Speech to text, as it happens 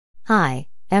Hi,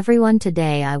 everyone.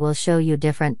 Today I will show you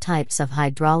different types of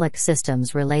hydraulic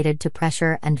systems related to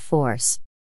pressure and force.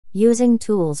 Using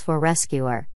tools for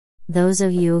rescuer. Those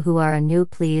of you who are new,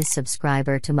 please subscribe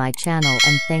to my channel,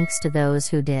 and thanks to those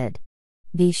who did.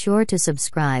 Be sure to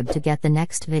subscribe to get the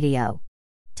next video.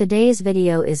 Today's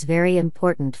video is very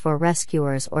important for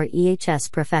rescuers or EHS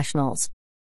professionals.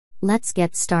 Let's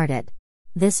get started.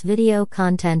 This video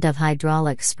content of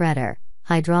hydraulic spreader,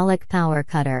 hydraulic power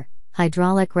cutter,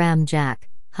 hydraulic ram jack,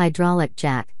 hydraulic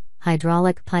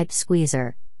pipe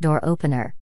squeezer, door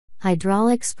opener.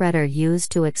 Hydraulic spreader used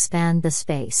to expand the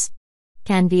space.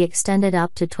 Can be extended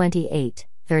up to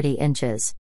 28-30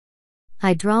 inches.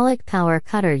 Hydraulic power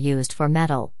cutter used for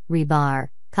metal, rebar,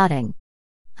 cutting.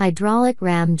 Hydraulic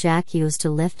ram jack used to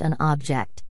lift an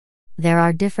object. There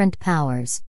are different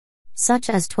powers, such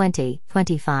as 20,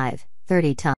 25,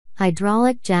 30 ton.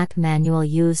 Hydraulic jack manual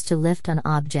used to lift an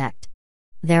object.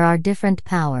 There are different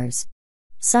powers,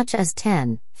 such as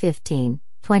 10, 15,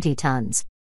 20 tons.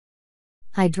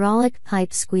 Hydraulic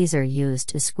pipe squeezer used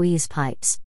to squeeze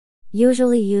pipes.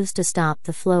 Usually used to stop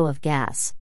the flow of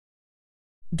gas.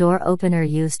 Door opener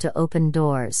used to open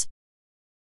doors.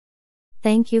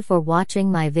 Thank you for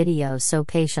watching my video so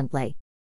patiently.